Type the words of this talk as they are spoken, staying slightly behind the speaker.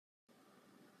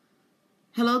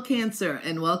Hello, Cancer,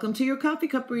 and welcome to your coffee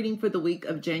cup reading for the week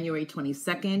of January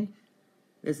 22nd.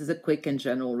 This is a quick and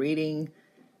general reading.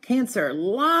 Cancer,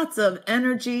 lots of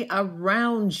energy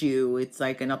around you. It's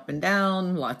like an up and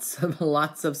down, lots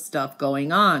of stuff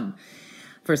going on.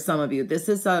 For some of you, this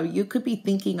is you could be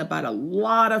thinking about a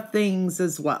lot of things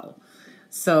as well.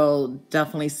 So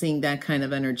definitely seeing that kind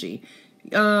of energy.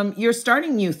 You're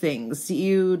starting new things.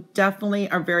 You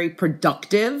definitely are very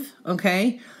productive,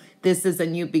 okay? This is a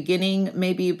new beginning.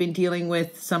 Maybe you've been dealing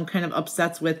with some kind of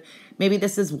upsets with, maybe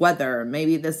this is weather,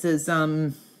 maybe this is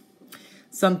some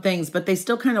things, but they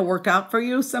still kind of work out for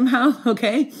you somehow,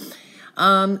 okay?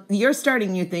 You're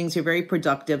starting new things. You're very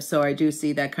productive, so I do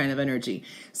see that kind of energy.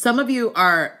 Some of you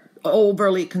are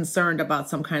overly concerned about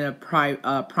some kind of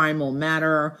primal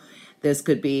matter. This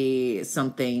could be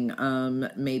something,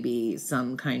 maybe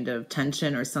some kind of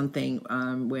tension or something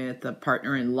with a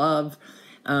partner in love.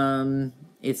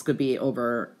 It could be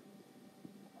over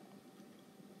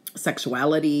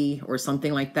sexuality or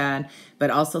something like that,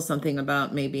 but also something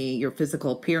about maybe your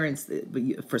physical appearance.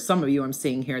 For some of you, I'm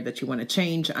seeing here that you want to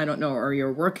change. I don't know, or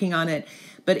you're working on it,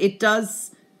 but it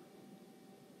does.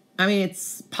 I mean,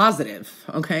 it's positive.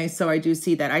 Okay. So I do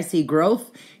see that. I see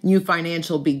growth, new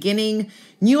financial beginning,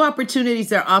 new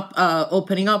opportunities are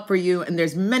opening up for you. And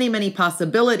there's many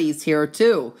possibilities here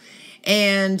too.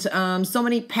 And so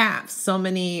many paths, so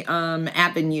many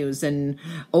avenues and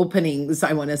openings,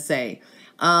 I want to say.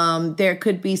 There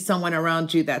could be someone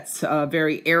around you that's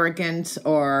very arrogant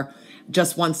or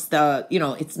just wants the,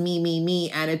 it's me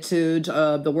attitude.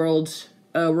 The world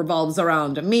revolves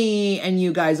around me and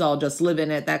you guys all just live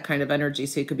in it, that kind of energy.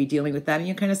 So you could be dealing with that and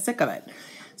you're kind of sick of it.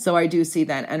 So I do see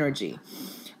that energy.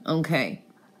 Okay.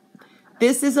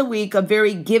 This is a week of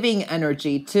very giving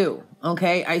energy too.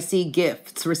 Okay. I see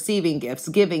gifts, receiving gifts,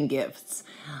 giving gifts.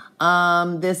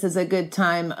 This is a good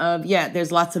time of,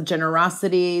 there's lots of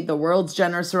generosity. The world's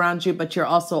generous around you, but you're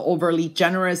also overly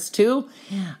generous too.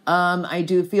 I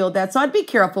do feel that. So I'd be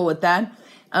careful with that.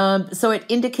 So it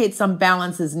indicates some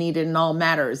balance is needed in all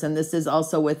matters. And this is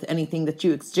also with anything that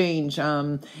you exchange,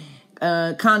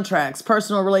 contracts,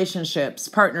 personal relationships,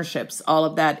 partnerships, all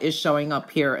of that is showing up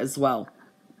here as well.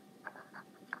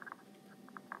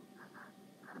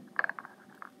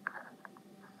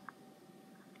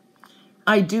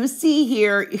 I do see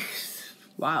here,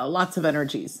 wow, lots of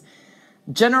energies.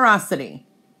 Generosity.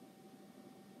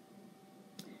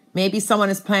 Maybe someone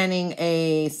is planning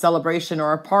a celebration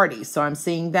or a party, so I'm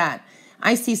seeing that.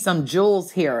 I see some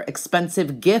jewels here,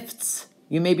 expensive gifts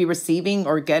you may be receiving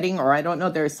or getting, or I don't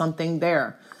know, there's something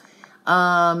there.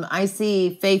 I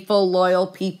see faithful, loyal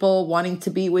people wanting to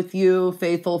be with you,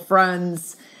 faithful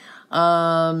friends.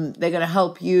 They're going to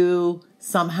help you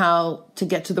somehow to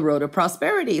get to the road of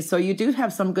prosperity. So you do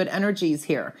have some good energies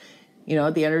here,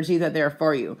 the energy that they're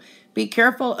for you. Be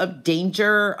careful of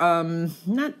danger,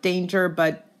 not danger,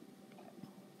 but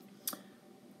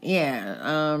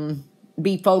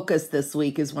be focused this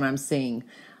week is what I'm seeing.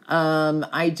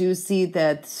 I do see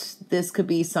that this could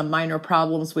be some minor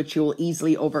problems which you will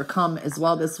easily overcome as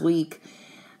well this week.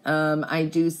 I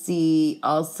do see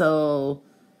also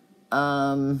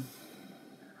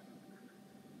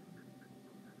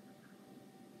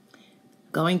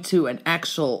going to an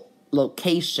actual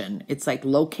location. It's like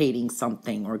locating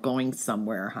something or going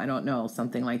somewhere. I don't know,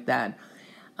 something like that.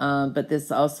 But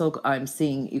this also, I'm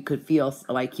seeing you could feel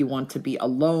like you want to be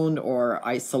alone or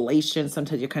isolation.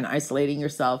 Sometimes you're kind of isolating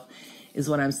yourself is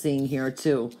what I'm seeing here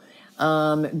too.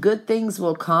 Good things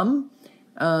will come,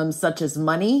 such as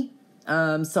money.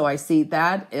 So I see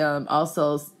that.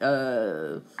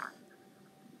 Also,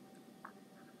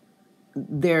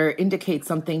 there indicates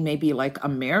something maybe like a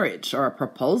marriage or a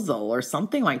proposal or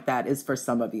something like that is for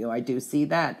some of you. I do see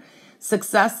that.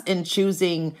 Success in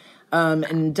choosing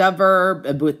endeavor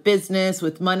with business,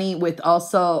 with money, with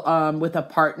also with a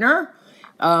partner.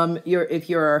 If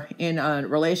you're in a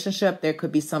relationship, there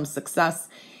could be some success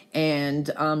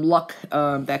and luck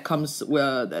that comes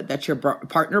that your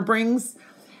partner brings.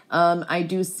 I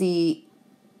do see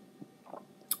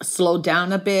slow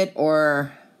down a bit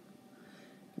or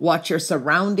watch your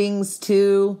surroundings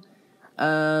too.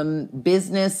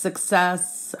 Business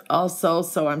success also.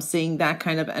 So I'm seeing that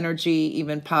kind of energy,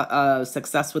 even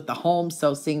success with the home.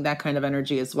 So seeing that kind of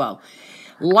energy as well.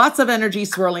 Lots of energy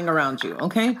swirling around you.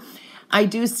 Okay. I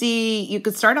do see you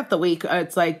could start off the week.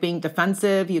 It's like being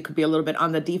defensive. You could be a little bit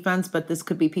on the defense, but this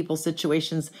could be people's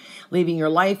situations leaving your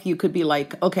life. You could be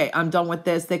like, okay, I'm done with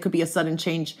this. There could be a sudden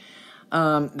change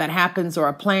that happens or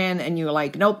a plan and you're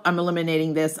like, nope, I'm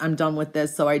eliminating this. I'm done with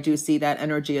this. So I do see that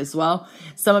energy as well.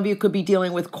 Some of you could be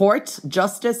dealing with court.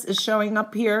 Justice is showing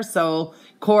up here. So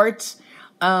court,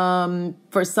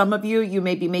 For some of you, you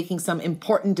may be making some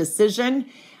important decision.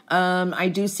 I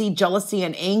do see jealousy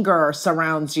and anger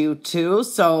surrounds you too.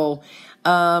 So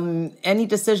any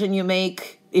decision you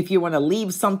make, if you want to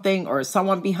leave something or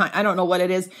someone behind, I don't know what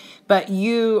it is, but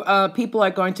you people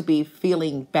are going to be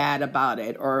feeling bad about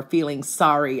it or feeling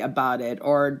sorry about it,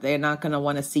 or they're not going to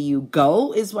want to see you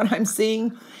go, is what I'm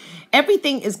seeing.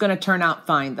 Everything is going to turn out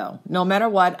fine, though. No matter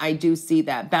what, I do see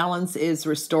that balance is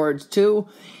restored too.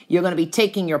 You're going to be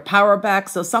taking your power back.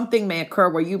 So something may occur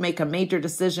where you make a major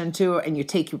decision too, and you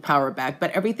take your power back,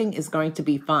 but everything is going to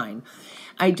be fine.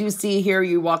 I do see here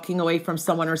you walking away from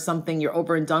someone or something you're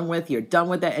over and done with. You're done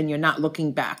with it and you're not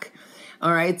looking back.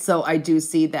 All right. So I do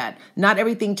see that not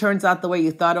everything turns out the way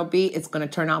you thought it'll be. It's going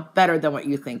to turn out better than what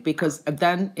you think, because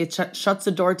then it shuts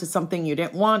the door to something you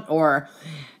didn't want, or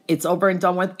it's over and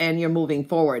done with and you're moving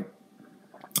forward.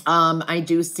 I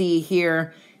do see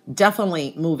here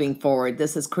definitely moving forward.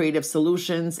 This is creative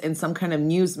solutions and some kind of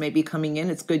news may be coming in.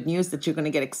 It's good news that you're going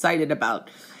to get excited about.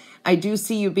 I do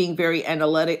see you being very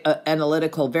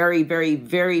analytical, very, very,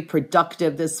 very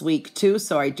productive this week too.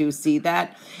 So I do see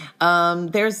that.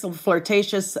 There's some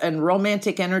flirtatious and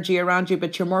romantic energy around you,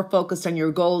 but you're more focused on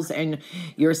your goals and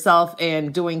yourself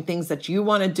and doing things that you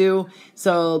want to do.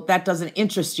 So that doesn't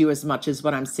interest you as much as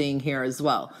what I'm seeing here as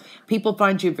well. People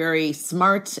find you very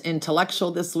smart,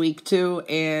 intellectual this week too,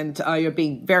 and you're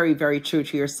being very, very true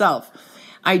to yourself.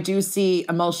 I do see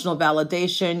emotional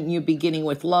validation, you beginning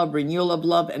with love, renewal of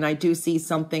love, and I do see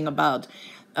something about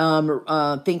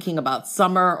thinking about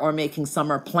summer or making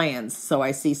summer plans. So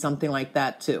I see something like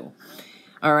that too.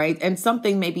 All right. And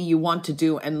something maybe you want to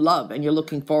do and love and you're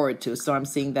looking forward to. So I'm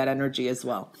seeing that energy as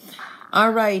well.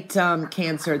 All right,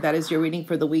 Cancer, that is your reading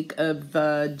for the week of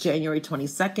January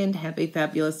 22nd. Have a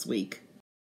fabulous week.